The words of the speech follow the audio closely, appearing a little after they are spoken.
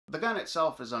The gun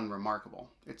itself is unremarkable.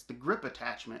 It's the grip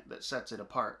attachment that sets it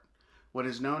apart. What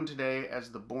is known today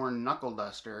as the Bourne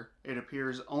Knuckleduster, it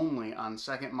appears only on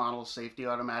second model safety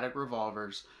automatic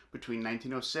revolvers between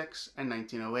 1906 and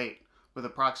 1908, with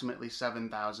approximately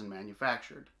 7,000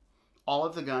 manufactured. All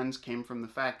of the guns came from the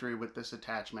factory with this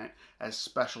attachment as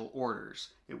special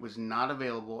orders. It was not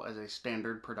available as a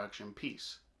standard production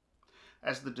piece.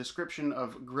 As the description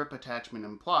of grip attachment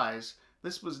implies,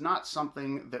 this was not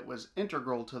something that was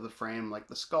integral to the frame like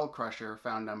the skull crusher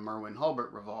found on Merwin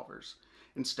Hulbert revolvers.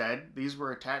 Instead, these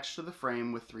were attached to the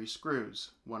frame with 3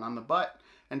 screws, one on the butt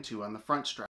and 2 on the front strap.